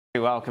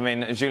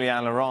Welcoming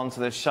Julien Laurent to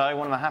the show,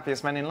 one of the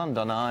happiest men in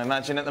London, I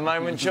imagine, at the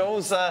moment.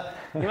 Jules,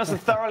 you must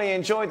have thoroughly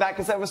enjoyed that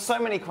because there were so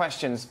many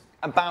questions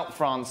about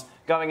France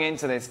going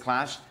into this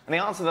clash, and they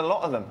answered a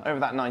lot of them over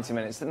that 90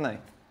 minutes, didn't they?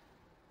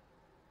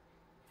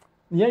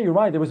 Yeah, you're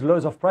right. There was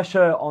loads of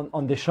pressure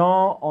on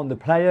Deschamps, on the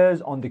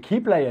players, on the key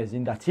players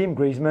in that team,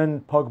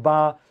 Griezmann,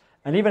 Pogba,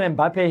 and even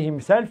Mbappe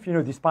himself, you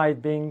know,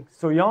 despite being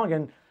so young.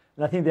 And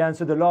I think they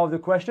answered a lot of the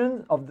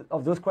questions,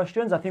 of those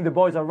questions. I think the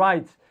boys are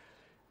right.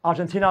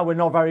 Argentina were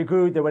not very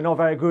good. They were not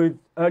very good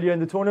earlier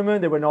in the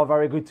tournament. They were not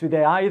very good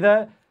today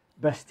either.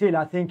 But still,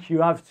 I think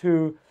you have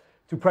to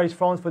praise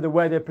France for the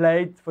way they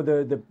played, for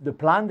the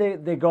plan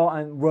they got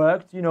and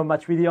worked. You know,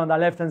 Matuidi on the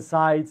left-hand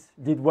side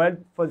did well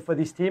for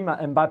this team.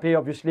 Mbappe,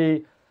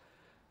 obviously,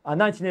 at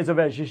 19 years of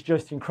age, is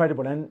just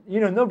incredible. And,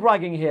 you know, no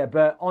bragging here,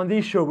 but on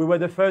this show, we were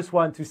the first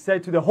one to say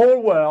to the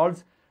whole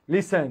world,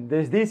 listen,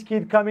 there's this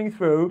kid coming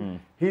through.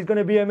 He's going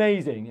to be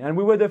amazing. And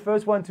we were the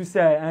first one to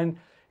say, and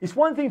it's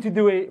one thing to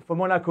do it for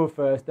Monaco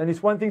first, and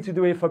it's one thing to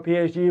do it for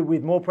PSG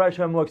with more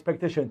pressure and more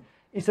expectation.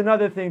 It's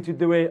another thing to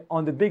do it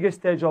on the biggest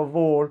stage of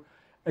all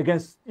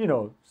against, you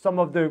know, some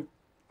of the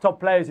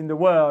top players in the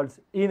world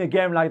in a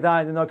game like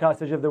that in the knockout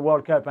stage of the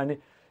World Cup. And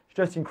it's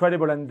just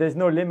incredible, and there's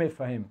no limit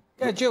for him.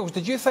 Yeah, Jules,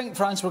 did you think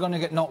France were going to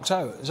get knocked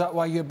out? Is that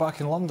why you're back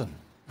in London?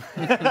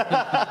 We've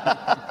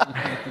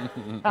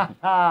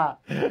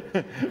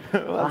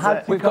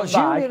got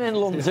Julian in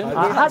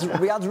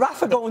London. We had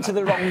Rafa going to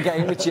the wrong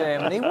game with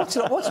Germany.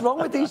 What's wrong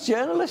with these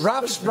journalists?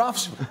 Raf's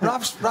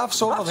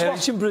over there.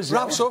 Watching Brazil.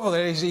 Raf's over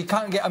there. He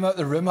can't get him out of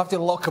the room. Have to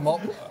lock him up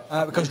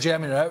because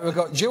Germany are out. We've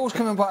got Jules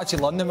coming back to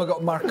London. We've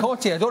got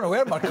Marcotti. I don't know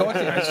where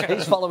Marcotti is.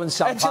 He's following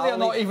Sampaoli. Italy are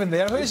not even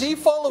there. Who is he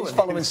following? He's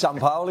following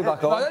Sampaoli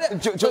back home.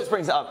 Jules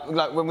brings it up.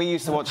 Like when we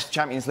used to watch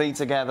Champions League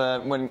together,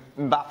 when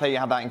Mbappe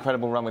had that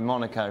incredible run with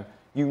Monaco,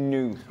 you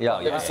knew.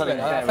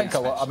 I think a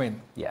lot. I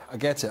mean, I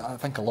get it. I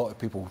think a lot of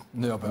people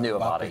knew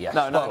about it. Yeah.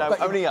 No,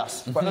 only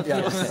us. But you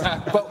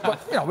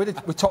know, we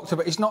talked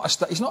about. He's not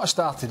a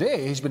star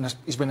today. He's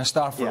been a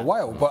star for a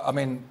while. But I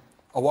mean,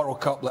 a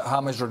World Cup like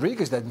James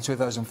Rodriguez did in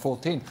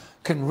 2014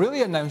 can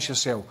really announce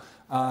yourself.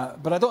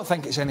 But I don't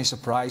think it's any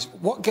surprise.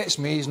 What gets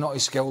me is not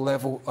his skill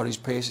level or his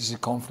pace, it's his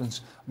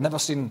confidence.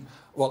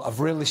 I've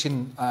rarely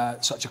seen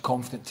such a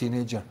confident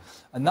teenager,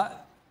 and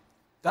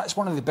that's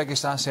one of the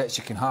biggest assets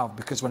you can have,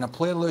 because when a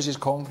player loses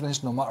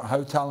confidence, no matter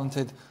how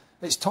talented,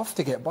 it's tough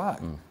to get back.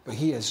 But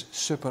he is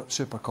super,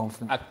 super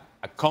confident.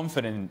 A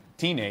confident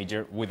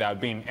teenager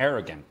without being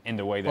arrogant in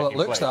the way that he plays.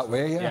 Well, it looks that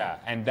way, yeah. Yeah,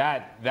 and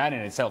that in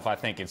itself, I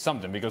think, is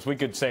something, because we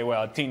could say,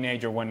 well, a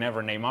teenager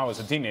whenever Neymar was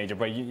a teenager,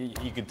 but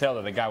you could tell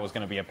that the guy was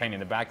going to be a pain in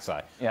the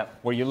backside. Yeah.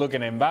 Where you look at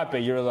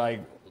Mbappe, you're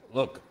like,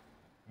 look,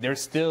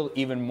 there's still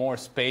even more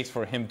space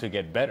for him to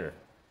get better.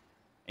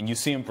 And you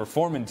see him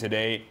performing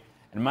today.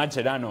 And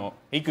Mascherano,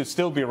 he could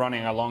still be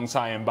running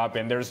alongside Mbappe,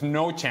 and there's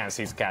no chance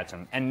he's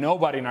catching. And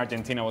nobody in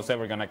Argentina was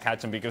ever going to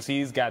catch him, because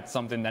he's got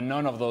something that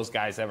none of those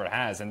guys ever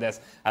has, and that's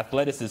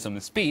athleticism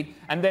and speed.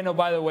 And then, oh,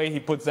 by the way,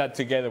 he puts that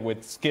together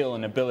with skill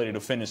and ability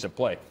to finish a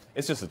play.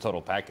 It's just a total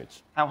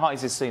package. How high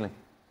is his ceiling?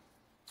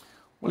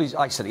 Well,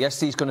 I said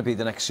yesterday, he's going to be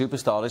the next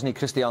superstar, isn't he?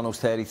 Cristiano's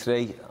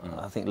 33.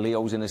 I think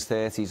Leo's in his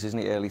 30s, isn't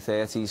he? Early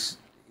 30s.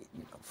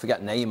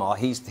 Forget Neymar.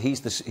 He's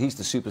the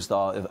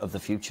superstar of the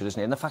future, isn't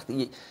he? And the fact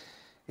that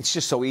it's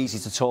just so easy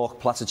to talk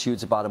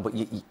platitudes about him, but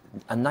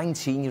a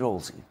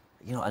 19-year-old,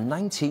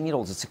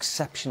 it's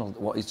exceptional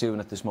what he's doing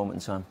at this moment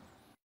in time.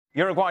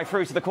 Uruguay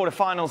through to the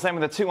quarterfinals then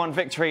with a 2-1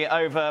 victory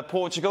over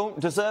Portugal.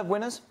 Deserved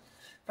winners?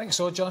 I think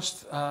so,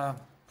 just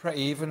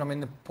pretty even. I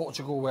mean,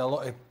 Portugal were a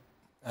lot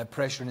of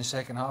pressure in the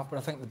second half, but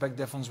I think the big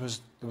difference was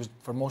there was,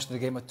 for most of the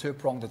game, a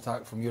two-pronged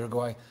attack from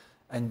Uruguay,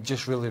 and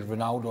just really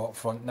Ronaldo up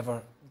front.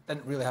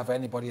 Didn't really have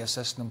anybody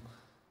assisting him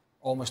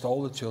almost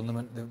all the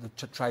tournament.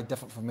 They tried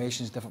different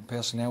formations, different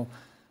personnel,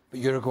 but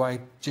Uruguay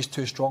just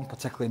too strong,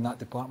 particularly in that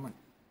department.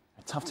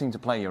 A tough team to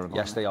play, Uruguay.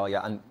 Yes, they are,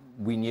 yeah. And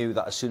we knew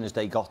that as soon as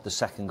they got the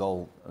second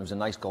goal, it was a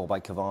nice goal by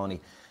Cavani,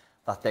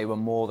 that they were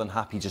more than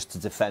happy just to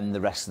defend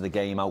the rest of the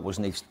game out,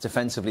 wasn't he?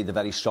 Defensively, they're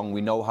very strong.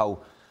 We know how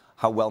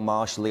well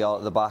marshalled they are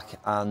at the back,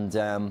 and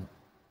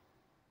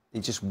they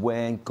just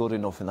weren't good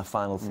enough in the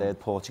final third,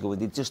 Portugal.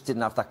 They just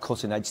didn't have that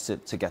cutting edge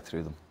to get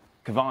through them.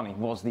 Cavani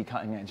was the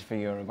cutting edge for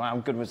Uruguay. How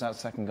good was that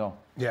second goal?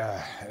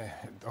 Yeah,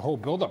 the whole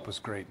build-up was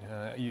great.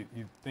 You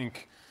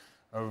think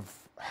of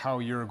how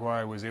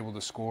Uruguay was able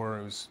to score.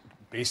 It was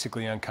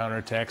basically on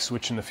counterattack,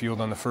 switching the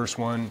field on the first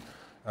one.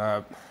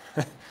 I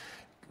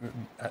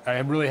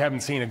really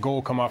haven't seen a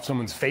goal come off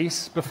someone's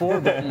face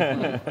before,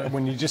 but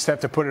when you just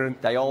have to put it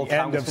at the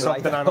end of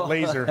something on a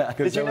laser,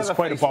 because that was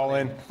quite a ball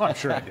in. Oh, I'm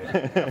sure I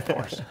did, of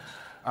course.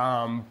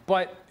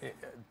 But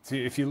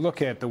if you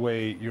look at the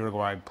way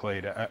Uruguay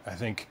played, I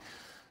think,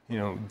 you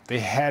know, they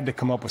had to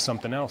come up with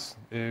something else.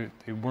 They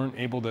weren't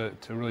able to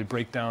really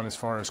break down as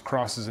far as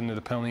crosses into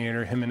the penalty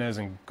area. Jimenez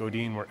and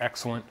Godin were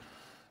excellent.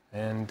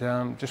 And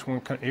just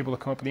weren't able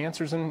to come up with the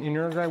answers, and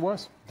Uruguay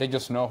was. They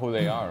just know who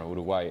they are,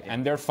 Uruguay,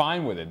 and they're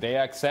fine with it. They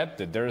accept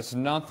it. There's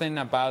nothing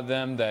about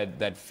them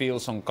that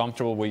feels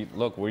uncomfortable.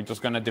 We're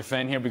just going to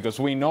defend here because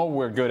we know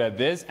we're good at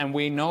this, and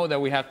we know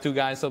that we have two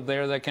guys up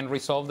there that can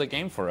resolve the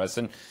game for us.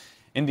 And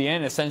in the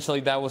end, essentially,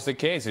 that was the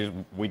case.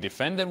 We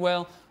defended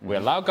well. We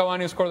allowed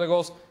Cavani to score the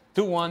goals.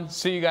 2-1.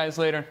 See you guys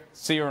later.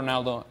 See you,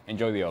 Ronaldo.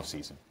 Enjoy the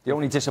off-season. The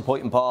only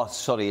disappointing part,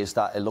 is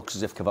that it looks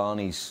as if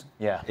Cavani's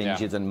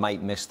injured and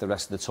might miss the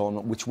rest of the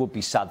tournament, which would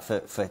be sad for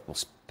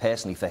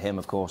personally for him,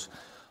 of course,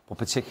 but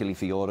particularly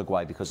for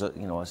Uruguay because,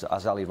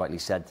 as Ali rightly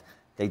said,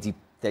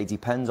 they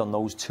depend on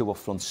those two up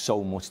front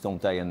so much,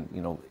 don't they? And,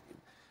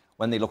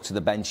 when they look to the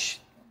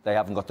bench, they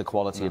haven't got the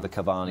quality of a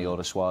Cavani or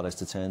a Suarez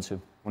to turn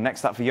to. Well,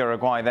 next up for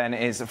Uruguay then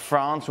is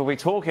France. We'll be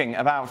talking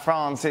about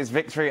France's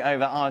victory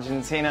over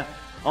Argentina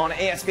on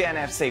ESPN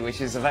FC, which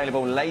is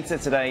available later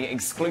today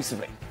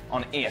exclusively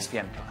on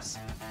ESPN+.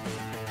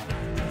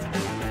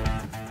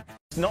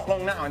 It's not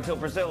long now until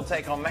Brazil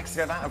take on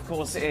Mexico. That, of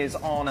course, is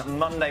on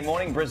Monday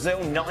morning. Brazil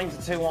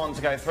 9-2 on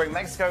to go through.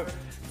 Mexico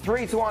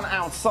 3-1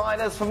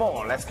 outsiders. For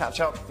more, let's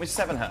catch up with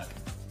Seven Herc.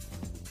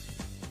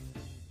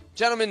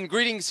 Gentlemen,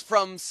 greetings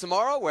from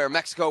Samara, where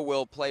Mexico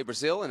will play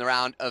Brazil in the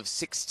round of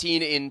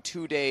 16 in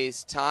 2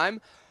 days' time.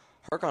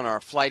 Herc, on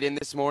our flight in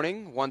this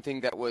morning, one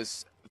thing that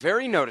was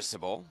very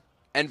noticeable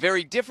and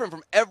very different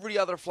from every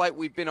other flight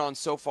we've been on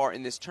so far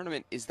in this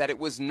tournament is that it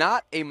was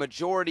not a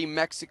majority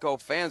Mexico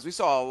fans. We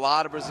saw a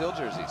lot of Brazil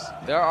jerseys.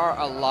 There are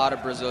a lot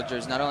of Brazil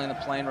jerseys, not only in the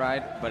plane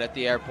ride, but at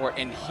the airport.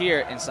 And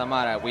here in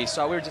Samara, we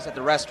were just at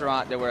the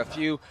restaurant. There were a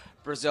few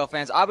Brazil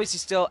fans, obviously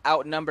still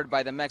outnumbered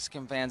by the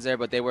Mexican fans there,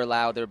 but they were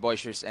loud, they were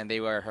boisterous, and they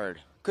were heard.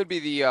 Could be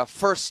the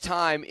first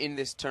time in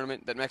this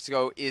tournament that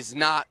Mexico is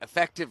not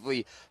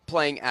effectively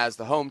playing as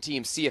the home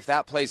team. See if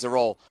that plays a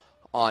role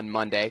on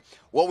Monday.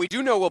 What we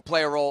do know will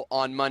play a role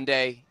on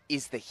Monday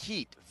is the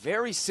heat,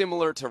 very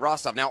similar to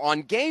Rostov. Now,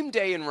 on game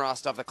day in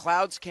Rostov, the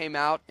clouds came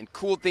out and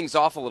cooled things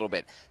off a little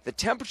bit. The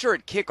temperature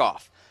at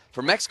kickoff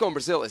for Mexico and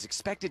Brazil is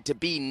expected to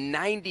be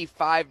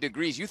 95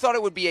 degrees. You thought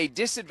it would be a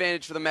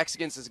disadvantage for the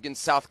Mexicans as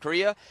against South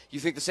Korea. You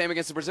think the same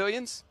against the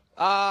Brazilians?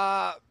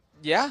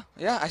 Yeah.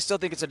 I still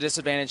think it's a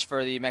disadvantage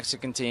for the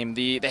Mexican team.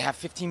 They have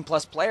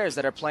 15-plus players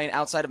that are playing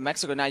outside of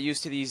Mexico, not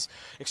used to these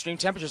extreme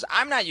temperatures.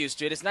 I'm not used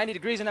to it. It's 90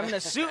 degrees, and I'm in a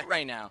suit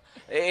right now.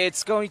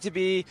 It's going to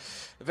be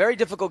a very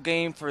difficult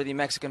game for the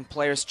Mexican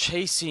players,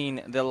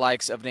 chasing the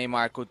likes of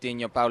Neymar,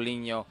 Coutinho,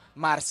 Paulinho,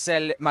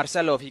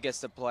 Marcelo if he gets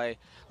to play.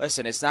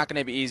 Listen, it's not going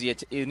to be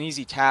an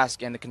easy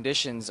task, and the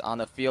conditions on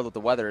the field with the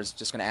weather is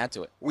just going to add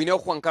to it. We know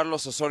Juan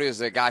Carlos Osorio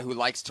is a guy who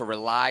likes to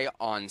rely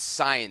on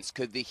science.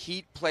 Could the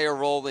heat play a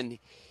role in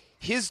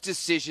his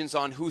decisions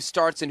on who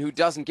starts and who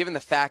doesn't, given the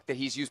fact that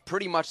he's used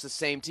pretty much the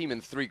same team in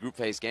the 3 group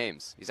phase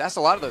games? He's asked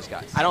a lot of those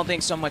guys. I don't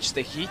think so much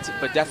the heat,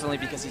 but definitely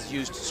because he's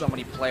used so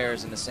many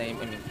players in the same,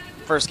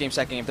 first game,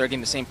 second game, third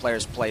game, the same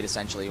players played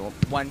essentially.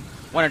 One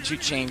or two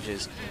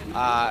changes.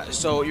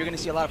 So you're going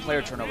to see a lot of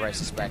player turnover, I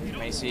suspect. You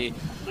may see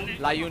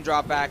Layun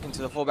drop back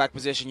into the fullback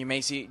position. You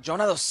may see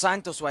Jonah dos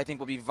Santos, who I think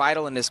will be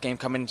vital in this game,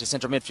 coming into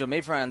central midfield.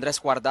 Maybe for Andres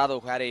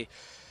Guardado, who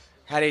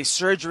had a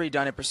surgery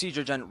done, a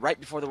procedure done right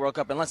before the World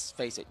Cup. And let's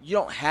face it, you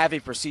don't have a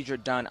procedure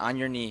done on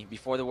your knee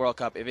before the World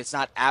Cup if it's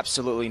not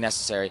absolutely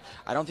necessary.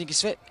 I don't think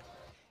he's fit.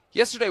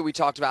 Yesterday we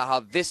talked about how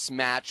this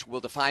match will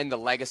define the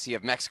legacy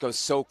of Mexico's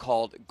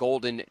so-called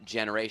golden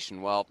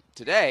generation. Well,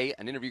 today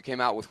an interview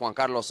came out with Juan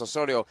Carlos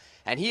Osorio,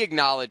 and he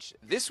acknowledged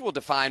this will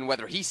define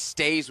whether he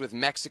stays with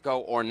Mexico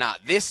or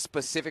not. This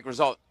specific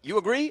result, you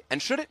agree?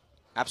 And should it?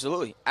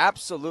 Absolutely.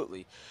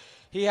 Absolutely.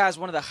 He has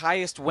one of the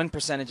highest win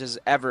percentages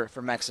ever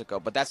for Mexico,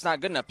 but that's not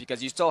good enough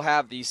because you still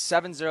have the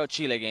 7-0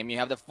 Chile game, you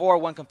have the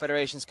 4-1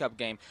 Confederations Cup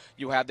game,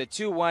 you have the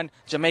 2-1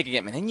 Jamaica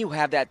game, and then you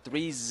have that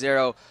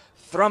 3-0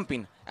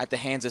 thumping at the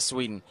hands of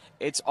Sweden.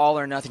 It's all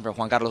or nothing for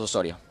Juan Carlos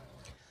Osorio.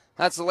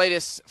 That's the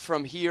latest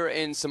from here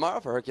in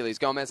Samara. For Hercules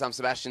Gomez, I'm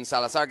Sebastian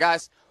Salazar.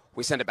 Guys,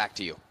 we send it back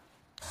to you.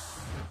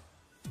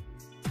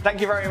 Thank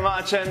you very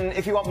much. And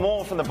if you want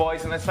more from the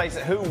boys, and let's face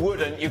it, who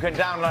wouldn't, you can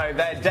download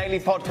their daily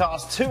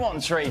podcast, 2 on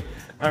 3,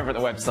 over at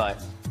the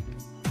website.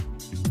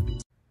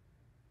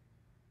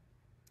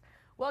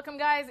 Welcome,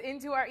 guys,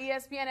 into our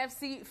ESPN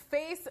FC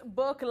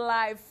Facebook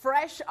Live.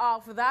 Fresh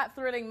off that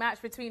thrilling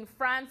match between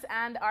France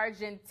and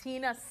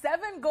Argentina.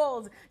 7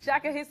 goals.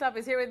 Shaka Hislop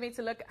is here with me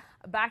to look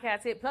back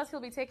at it. Plus, he'll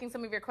be taking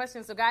some of your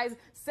questions. So, guys,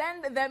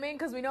 send them in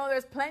because we know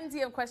there's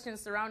plenty of questions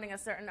surrounding a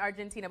certain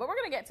Argentina. But we're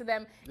going to get to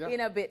them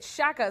in a bit.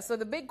 Shaka, so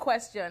the big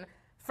question.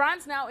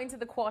 France now into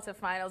the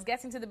quarterfinals,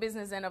 getting to the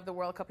business end of the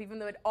World Cup, even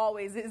though it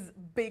always is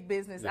big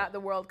business at the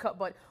World Cup.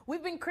 But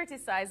we've been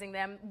criticizing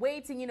them,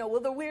 waiting,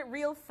 will the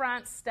real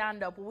France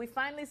stand up? Will we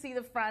finally see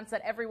the France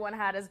that everyone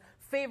had as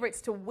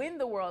favorites to win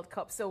the World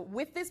Cup? So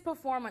with this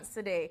performance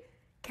today,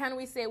 can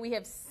we say we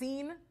have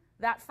seen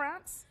that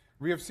France?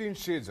 We have seen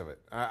shades of it.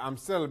 I'm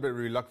still a bit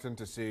reluctant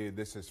to say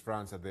this is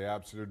France at their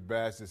absolute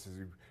best. This is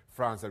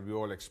France that we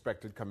all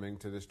expected coming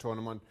to this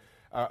tournament.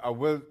 I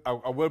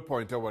will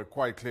point out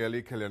quite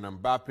clearly Kylian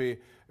Mbappe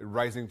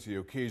rising to the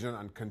occasion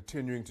and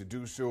continuing to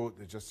do so.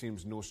 There just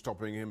seems no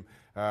stopping him,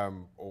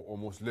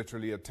 almost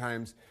literally at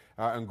times.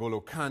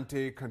 N'Golo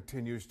Kante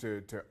continues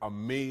to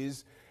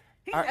amaze.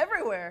 He's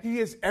everywhere. He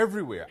is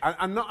everywhere.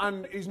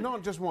 And he's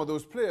not just one of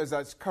those players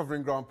that's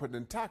covering ground, putting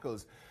in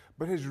tackles,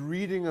 but his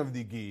reading of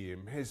the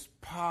game, his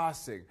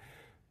passing,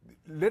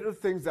 little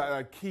things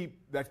that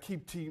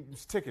keep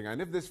teams ticking.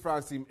 And if this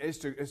France team is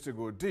to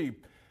go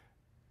deep,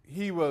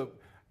 he will.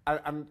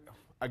 And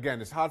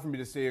again, it's hard for me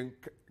to say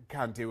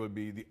Kante will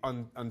be the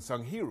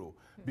unsung hero,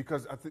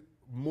 because I think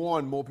more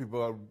and more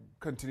people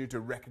continue to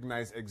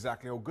recognize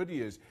exactly how good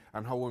he is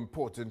and how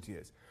important he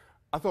is.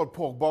 I thought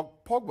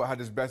Pogba had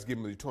his best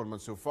game of the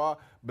tournament so far,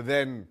 but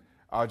then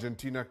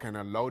Argentina kind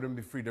of allowed him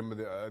the freedom of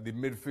the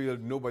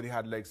midfield. Nobody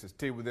had legs to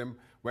stay with him.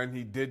 When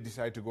he did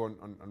decide to go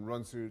and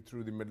run through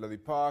the middle of the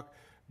park,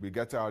 we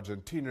get to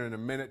Argentina in a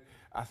minute.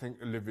 I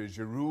think Olivier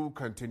Giroud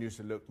continues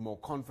to look more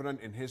confident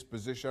in his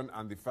position,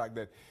 and the fact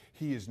that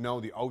he is now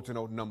the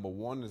out-and-out number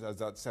one as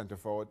that centre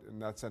forward in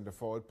that centre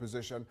forward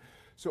position.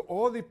 So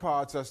all the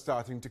parts are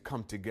starting to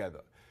come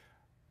together.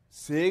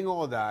 Saying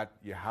all that,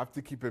 you have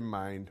to keep in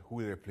mind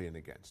who they're playing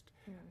against.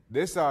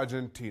 This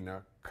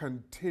Argentina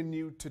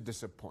continue to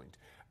disappoint.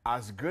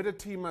 As good a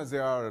team as they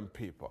are on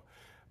paper.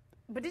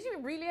 But did you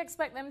really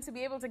expect them to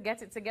be able to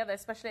get it together,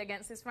 especially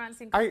against this France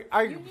team?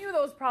 You knew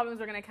those problems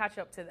were going to catch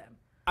up to them.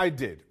 I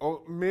did.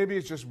 Or maybe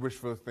it's just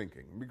wishful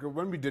thinking. Because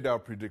when we did our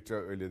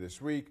predictor earlier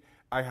this week,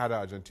 I had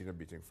Argentina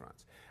beating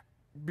France.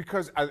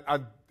 Because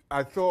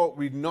I thought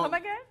we'd not...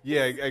 Come again?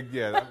 Yeah,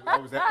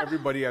 that was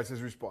everybody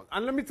else's response.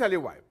 And let me tell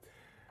you why.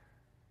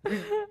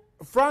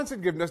 France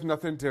had given us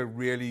nothing to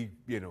really,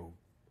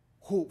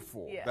 hope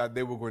for, that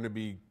they were going to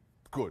be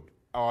good,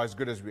 or as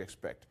good as we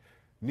expect.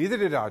 Neither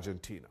did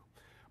Argentina.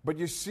 But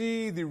you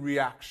see the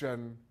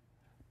reaction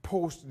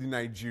post the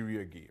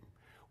Nigeria game,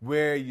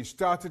 where you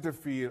started to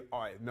feel,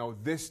 all right, now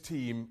this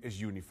team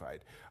is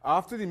unified.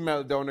 After the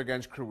meltdown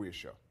against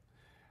Croatia,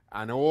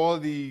 and all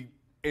the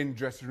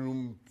in-dressing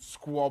room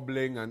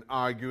squabbling and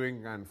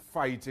arguing and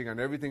fighting and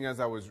everything else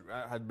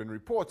that had been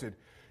reported,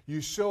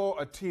 you saw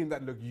a team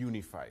that looked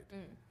unified.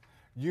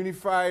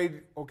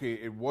 Unified, okay,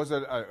 it was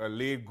a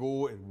late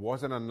goal. It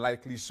was an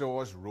unlikely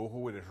source. Rojo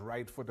with his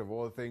right foot of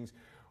all things.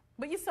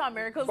 But you saw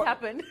miracles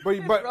happen.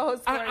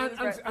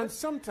 And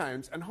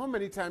sometimes, and how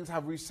many times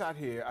have we sat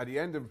here at the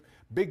end of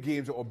big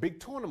games or big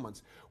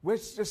tournaments where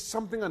it's just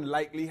something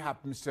unlikely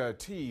happens to a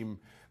team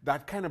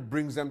that kind of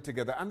brings them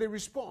together and they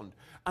respond.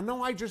 And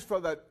now I just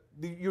felt that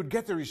you'd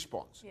get the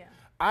response. Yeah.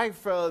 I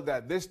felt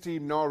that this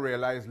team now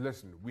realized,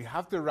 listen, we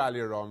have to rally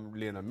around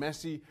Lionel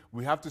Messi.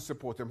 We have to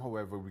support him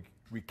however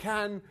we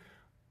can.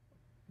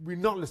 We're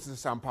not listening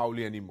to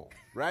Sampaoli anymore,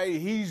 right?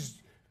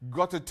 He's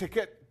got a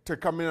ticket to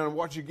come in and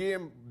watch a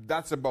game.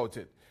 That's about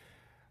it.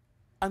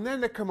 And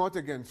then they come out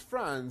against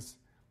France,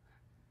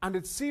 and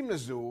it seemed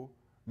as though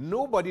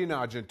nobody in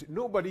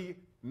Argentina,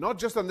 not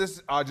just on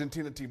this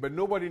Argentina team, but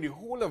nobody in the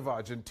whole of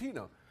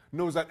Argentina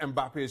knows that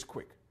Mbappe is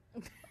quick.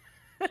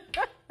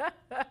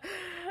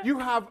 You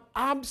have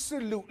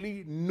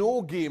absolutely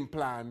no game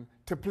plan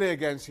to play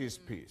against his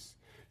pace.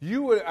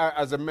 You,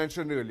 as I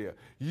mentioned earlier,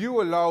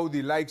 you allow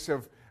the likes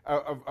of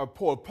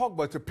Paul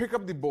Pogba to pick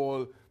up the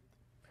ball.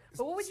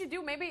 But what would you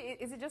do? Maybe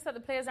is it just that the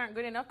players aren't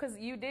good enough? Because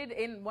you did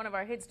in one of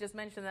our hits just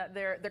mention that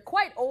they're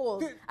quite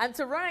old, and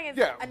to run against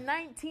a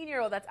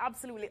 19-year-old that's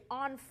absolutely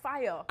on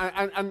fire.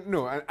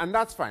 And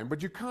that's fine.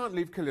 But you can't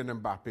leave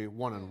Kylian Mbappe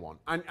one-on-one.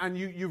 And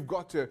you've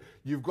got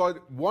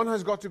one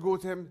has got to go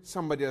to him.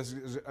 Somebody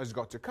has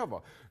got to cover.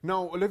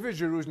 Now Olivier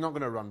Giroud is not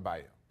going to run by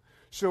you.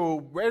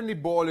 So when the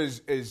ball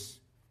is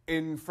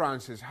in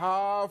France's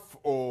half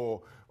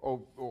or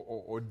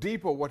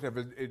deep or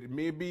whatever it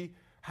may be,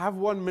 have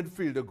one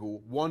midfielder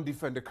go, one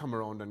defender come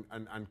around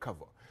and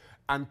cover.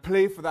 And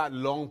play for that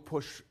long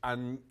push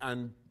and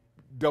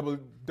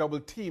double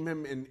team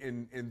him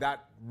in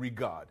that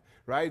regard,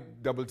 right?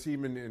 Double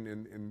team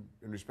in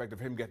respect of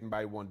him getting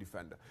by one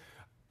defender.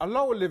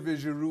 Allow Olivier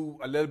Giroud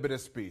a little bit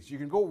of space. You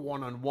can go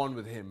one-on-one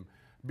with him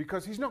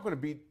because he's not going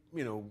to beat,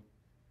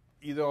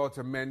 either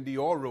Otamendi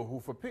or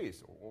Rojo for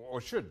pace, or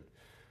shouldn't.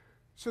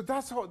 So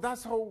that's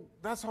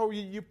how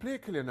you play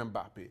Kylian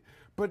Mbappe.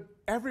 But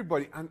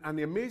everybody, and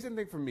the amazing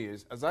thing for me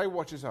is, as I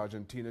watch this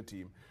Argentina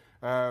team,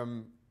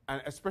 and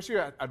especially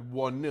at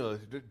 1-0,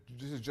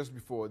 this is just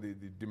before the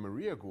Di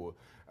Maria goal,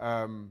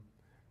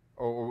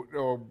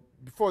 or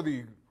before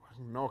the,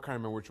 now I can't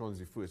remember which one was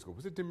the first goal.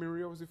 Was it Di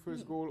Maria was the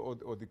first goal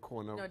or the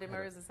corner? No, Di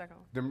Maria is the second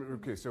one.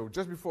 Okay, so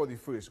just before the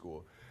first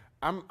goal,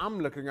 I'm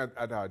looking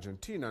at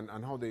Argentina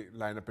and how they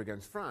line up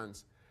against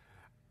France.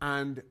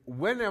 And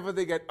whenever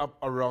they get up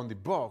around the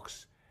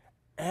box,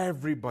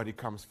 everybody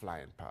comes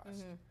flying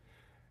past.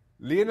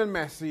 Lionel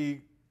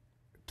Messi,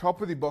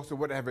 top of the box or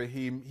whatever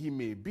he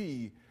may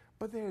be,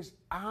 But there's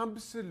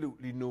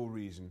absolutely no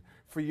reason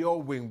for your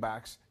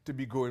wing-backs to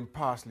be going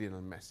past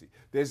Lionel Messi.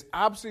 There's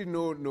absolutely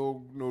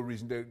no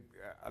reason, to,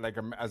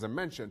 as I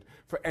mentioned,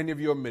 for any of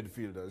your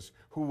midfielders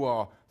who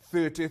are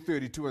 30,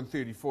 32, and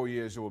 34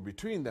 years old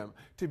between them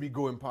to be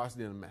going past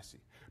Lionel Messi.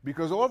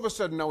 Because all of a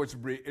sudden now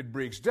it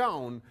breaks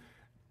down.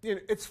 You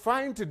know, it's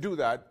fine to do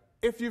that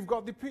if you've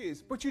got the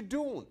pace, but you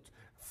don't.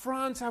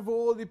 France have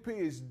all the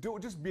pace.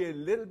 Just be a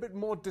little bit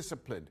more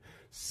disciplined.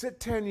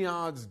 Sit 10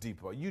 yards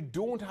deeper. You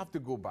don't have to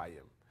go by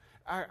him.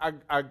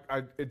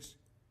 I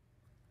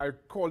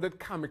called it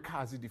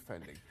kamikaze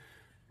defending.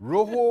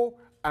 Rojo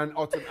and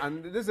Otamendi,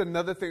 and there's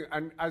another thing,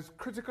 and as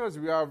critical as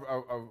we are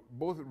of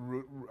both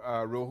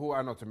Rojo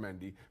and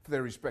Otamendi for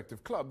their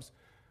respective clubs,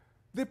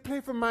 they play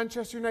for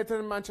Manchester United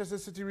and Manchester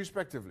City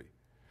respectively.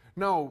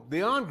 Now,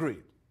 they aren't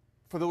great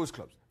for those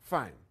clubs,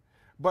 fine.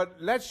 But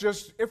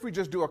if we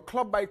just do a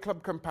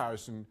club-by-club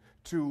comparison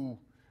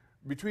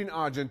between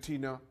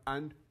Argentina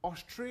and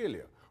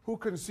Australia, who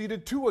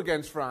conceded 2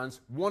 against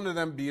France, one of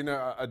them being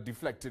a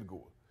deflected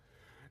goal.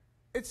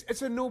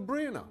 It's a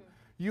no-brainer.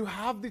 You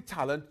have the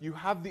talent, you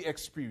have the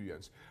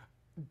experience.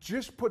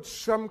 Just put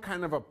some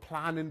kind of a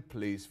plan in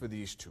place for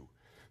these two,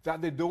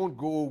 that they don't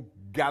go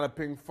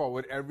galloping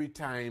forward every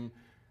time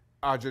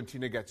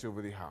Argentina gets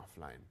over the half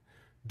line.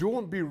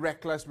 Don't be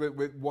reckless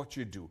with what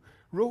you do.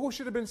 Rojo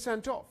should have been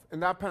sent off in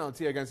that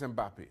penalty against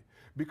Mbappe,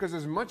 because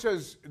as much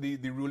as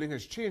the ruling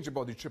has changed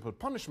about the triple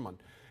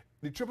punishment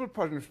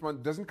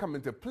doesn't come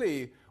into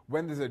play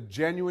when there's a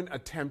genuine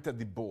attempt at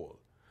the ball.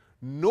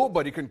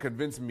 Nobody can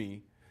convince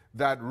me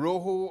that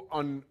Rojo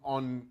on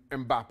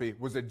Mbappe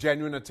was a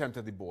genuine attempt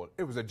at the ball.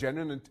 It was a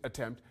genuine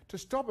attempt to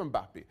stop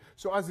Mbappe.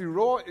 So as the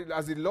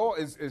law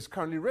is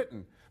currently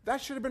written, that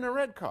should have been a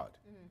red card.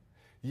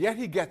 Yet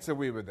he gets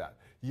away with that.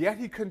 Yet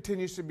he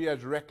continues to be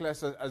as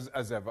reckless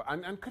as ever,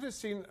 and could have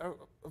seen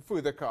a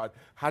further card.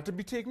 Had to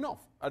be taken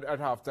off at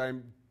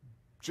halftime,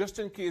 just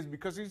in case,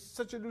 because he's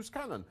such a loose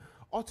cannon.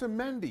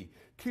 Otamendi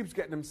keeps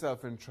getting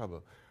himself in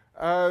trouble.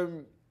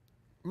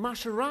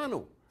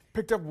 Mascherano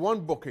picked up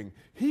 1 booking.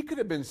 He could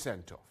have been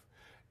sent off.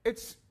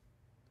 It's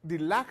the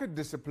lack of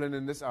discipline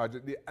in this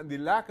argument, and the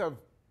lack of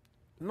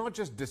not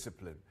just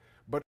discipline,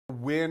 but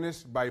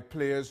awareness by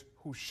players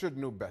who should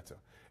know better,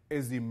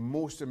 is the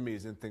most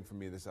amazing thing for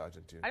me, this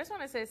Argentina. I just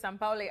want to say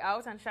Sampaoli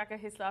out and Xhaka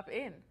Hislop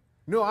in.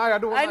 No, I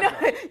don't want that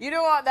job. You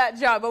don't want that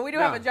job, but we do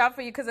have a job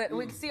for you, because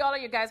we see all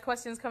of your guys'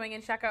 questions coming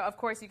in. Shaka, of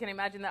course, you can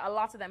imagine that a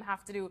lot of them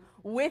have to do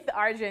with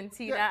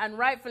Argentina, and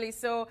rightfully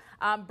so.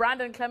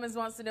 Brandon Clemens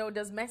wants to know,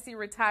 does Messi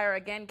retire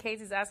again?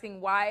 Katie's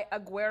asking why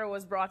Aguero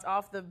was brought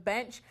off the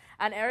bench.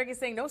 And Eric is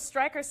saying, no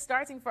strikers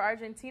starting for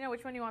Argentina.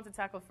 Which one do you want to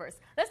tackle first?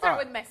 Let's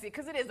start with Messi,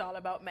 because it is all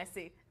about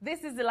Messi.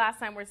 This is the last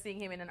time we're seeing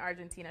him in an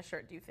Argentina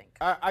shirt, do you think?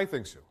 I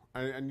think so.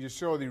 And you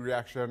saw the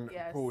reaction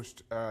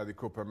post the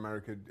Copa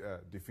America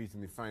defeat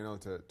in the final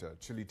to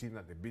Chile team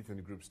that they beat in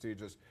the group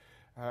stages.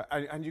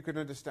 And you can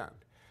understand.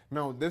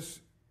 Now,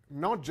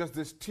 not just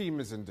this team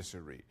is in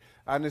disarray.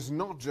 And it's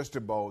not just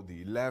about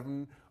the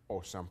 11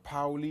 or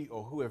Sampaoli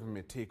or whoever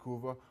may take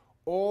over.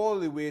 All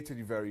the way to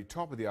the very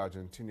top of the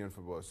Argentinian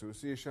Football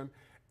Association,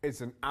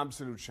 it's an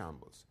absolute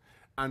shambles.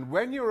 And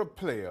when you're a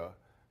player,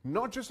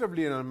 not just of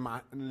Lionel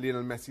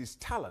Messi's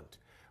talent,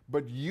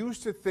 but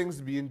used to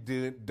things being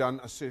done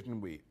a certain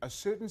way, a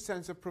certain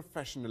sense of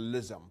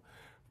professionalism.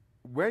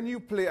 When you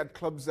play at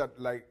clubs that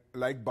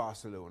like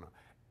Barcelona,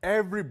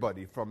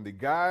 everybody from the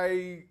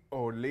guy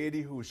or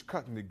lady who's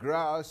cutting the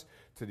grass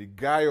to the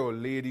guy or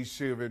lady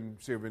serving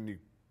the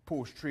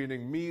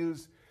post-training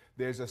meals,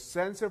 there's a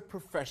sense of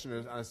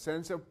professionalism and a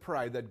sense of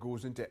pride that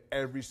goes into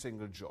every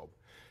single job.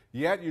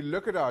 Yet you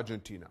look at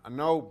Argentina, and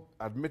now,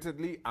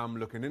 admittedly, I'm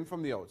looking in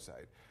from the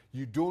outside.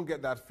 You don't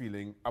get that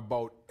feeling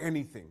about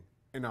anything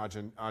in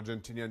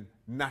Argentinian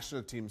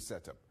national team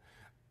setup.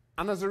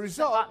 And as a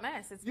result... It's a hot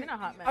mess. It's been a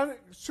hot mess.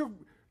 So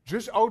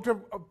just out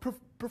of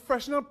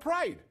professional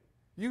pride,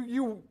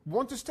 you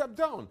want to step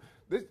down.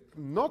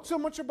 Not so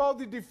much about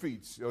the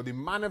defeats, or the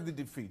man of the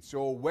defeats,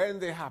 or when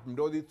they happened,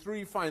 or the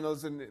 3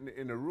 finals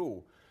in a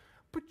row,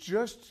 but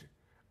just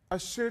a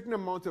certain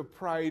amount of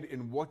pride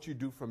in what you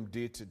do from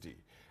day to day.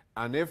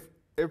 And if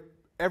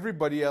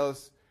everybody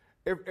else,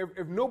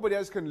 if nobody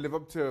else can live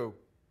up to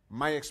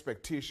my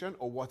expectation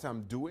or what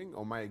I'm doing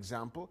or my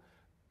example,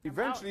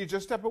 eventually you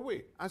just step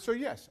away. And so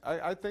yes,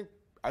 I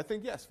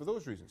think yes for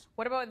those reasons.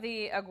 What about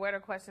the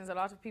Aguero questions? A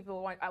lot of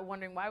people are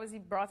wondering, why was he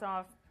brought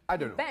off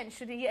the bench?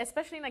 Should he,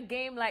 especially in a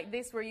game like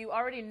this where you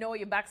already know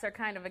your backs are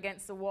kind of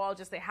against the wall,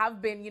 just they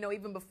have been,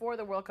 even before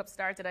the World Cup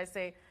started, I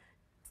say,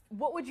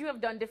 what would you have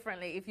done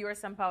differently if you were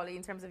Sampaoli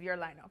in terms of your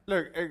lineup?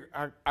 Look,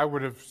 I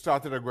would have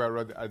started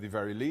Aguero at the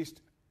very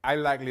least. I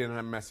like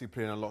Lionel Messi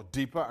playing a lot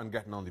deeper and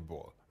getting on the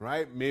ball,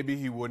 right? Maybe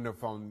he wouldn't have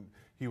found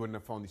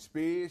the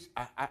space.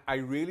 I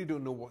really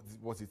don't know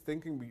what he's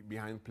thinking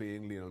behind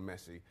playing Lionel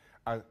Messi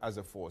as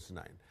a false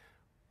 9.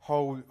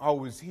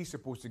 How is he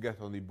supposed to get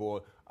on the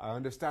ball? I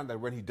understand that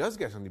when he does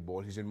get on the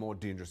ball, he's in more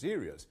dangerous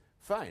areas.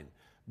 Fine.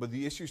 But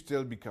the issue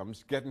still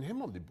becomes getting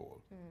him on the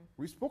ball.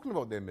 We've spoken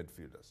about their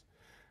midfielders.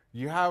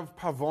 You have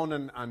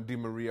Pavon and Di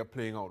Maria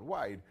playing out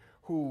wide,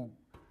 who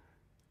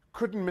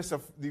couldn't miss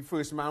the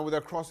first man with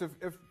a cross if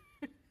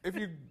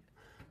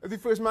the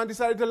first man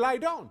decided to lie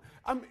down.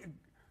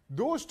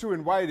 Those two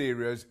in wide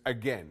areas,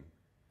 again,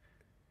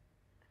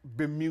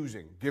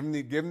 bemusing, given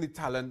the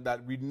talent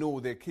that we know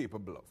they're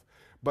capable of.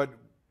 But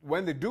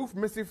when they do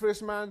miss the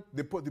first man,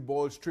 they put the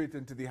ball straight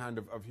into the hand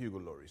of Hugo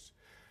Lloris.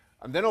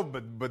 And then,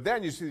 but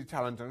then you see the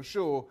talent on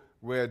show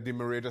where Di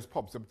Maria just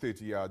pops up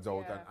 30 yards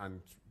out and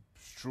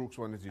strokes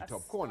one into the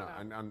top corner,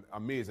 and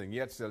amazing.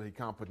 Yet still, he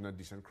can't put in a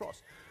decent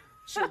cross.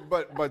 So,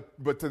 but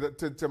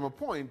to my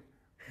point,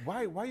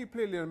 why you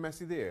play Lionel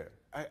Messi there?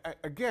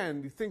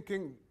 Again, the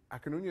thinking, I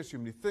can only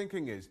assume the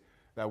thinking is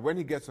that when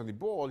he gets on the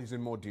ball, he's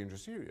in more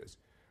dangerous areas.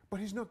 But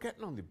he's not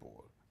getting on the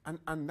ball.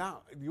 And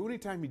now, the only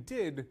time he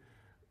did,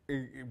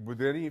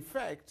 with any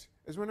effect,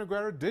 is when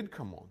Aguero did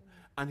come on.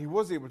 And he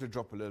was able to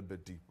drop a little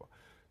bit deeper.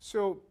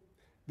 So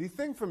the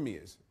thing for me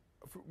is,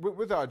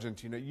 with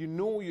Argentina, you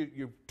know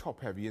you're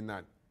top heavy in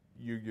that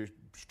you're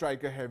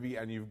striker heavy,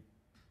 and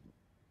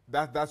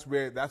that's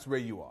where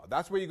you are.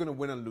 That's where you're going to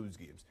win and lose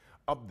games.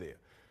 Up there,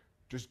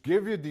 just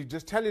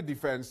tell your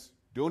defense,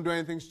 don't do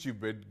anything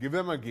stupid. Give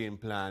them a game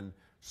plan,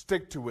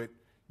 stick to it.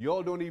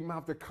 Y'all don't even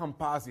have to come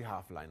past the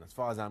half line, as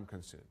far as I'm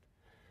concerned.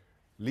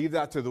 Leave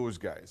that to those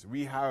guys.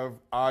 We have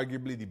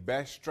arguably the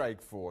best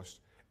strike force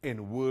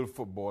in world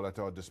football at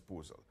our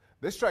disposal.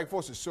 This strike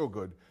force is so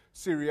good.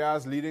 Serie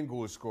A's leading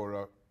goal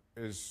scorer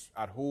is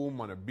at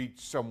home on a beach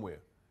somewhere.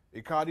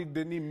 Icardi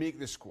didn't even make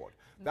the squad.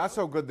 That's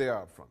how good they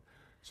are up front.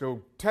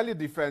 So tell your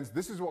defense,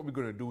 this is what we're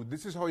going to do.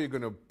 This is how you're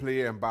going to play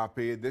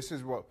Mbappe. This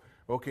is what,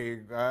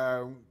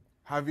 Javier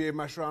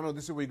Mascherano,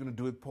 this is what you're going to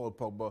do with Paul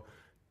Pogba.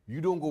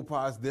 You don't go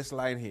past this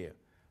line here.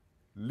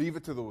 Leave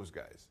it to those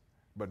guys.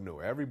 But no,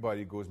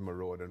 everybody goes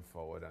marauding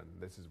forward, and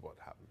this is what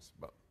happens.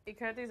 But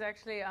Icardi is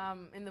actually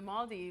in the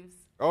Maldives.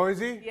 Oh, is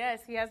he? Yes,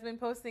 he has been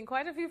posting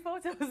quite a few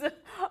photos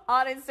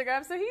on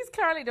Instagram. So he's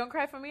clearly, don't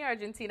cry for me,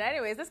 Argentina.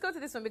 Anyways, let's go to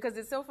this one because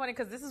it's so funny,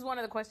 because this is one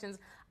of the questions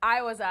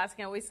I was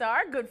asking. We saw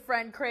our good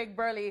friend Craig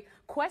Burley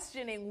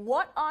questioning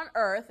what on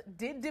earth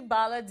did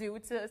Dybala do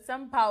to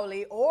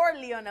Sampaoli or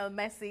Lionel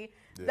Messi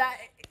that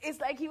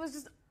it's like he was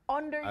just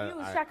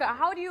underused. Shaka,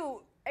 how do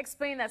you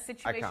explain that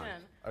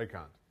situation? I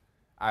can't.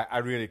 I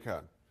really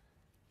can't.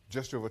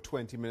 Just over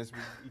 20 minutes,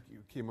 he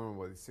came on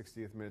with the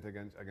 60th minute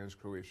against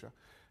Croatia,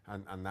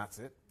 and that's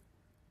it.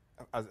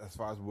 As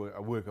far as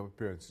World Cup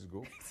appearances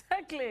go,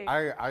 exactly.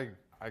 I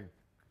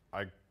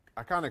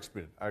can't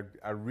explain it.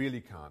 I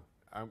really can't.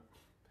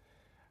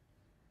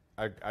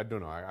 I don't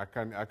know. I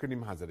couldn't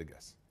even hazard a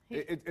guess.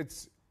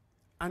 It's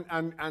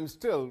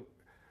still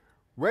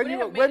when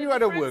you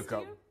had a World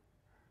Cup,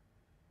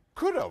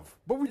 could have,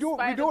 but we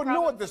don't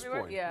know at this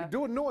point. Yeah. We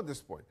don't know at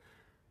this point.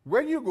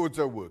 When you go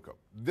to a World Cup,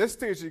 this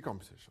stage of the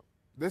competition,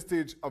 this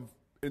stage of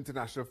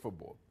international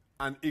football,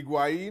 and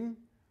Higuain,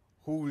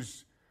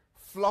 who's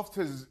fluffed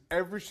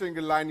every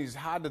single line he's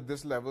had at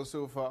this level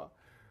so far,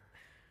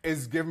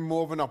 is given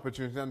more of an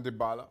opportunity than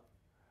Dybala.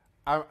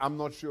 I'm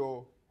not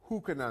sure who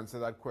can answer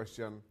that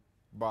question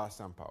bar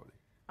Sampaoli.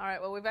 All right,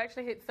 well, we've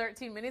actually hit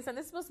 13 minutes, and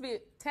this is supposed to be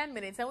 10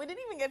 minutes, and we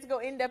didn't even get to go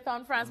in-depth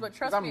on France, but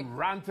trust me, I'm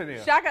ranting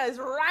here. Shaka is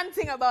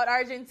ranting about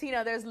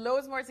Argentina. There's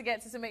loads more to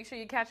get to, so make sure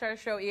you catch our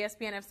show,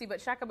 ESPN FC.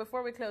 But Shaka,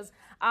 before we close,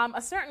 a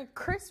certain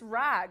Chris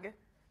Ragg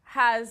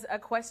has a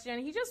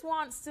question. He just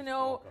wants to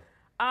know,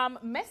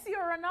 Messi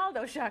or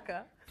Ronaldo,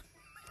 Shaka?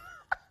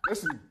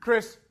 Listen,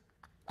 Chris,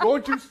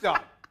 don't you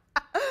start.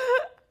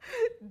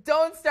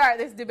 Don't start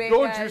this debate,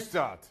 Don't guys. you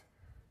start.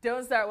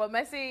 Don't start. Well,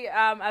 Messi,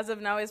 as of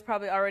now, is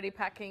probably already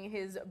packing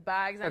his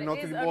bags, and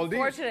it is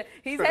unfortunate.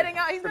 He's heading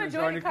out. He's going to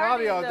join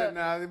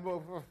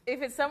Icardi.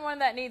 If it's someone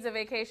that needs a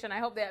vacation, I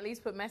hope they at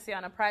least put Messi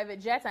on a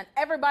private jet, and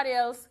everybody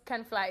else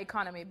can fly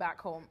economy back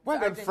home. Well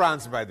done,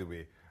 France, by the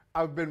way.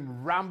 I've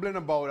been rambling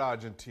about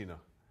Argentina.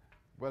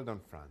 Well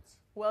done, France.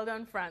 Well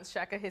done, France,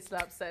 Shaka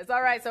Hislop says.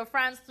 All right, so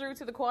France through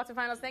to the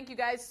quarterfinals. Thank you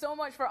guys so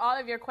much for all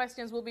of your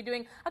questions. We'll be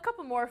doing a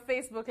couple more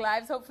Facebook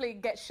Lives. Hopefully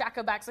get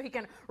Shaka back so he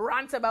can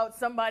rant about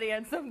somebody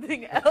and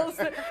something else.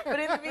 But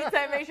in the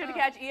meantime, make sure to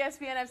catch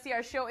ESPN FC.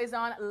 Our show is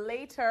on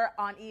later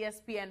on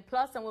ESPN+,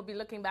 and we'll be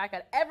looking back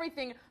at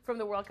everything from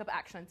the World Cup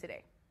action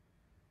today.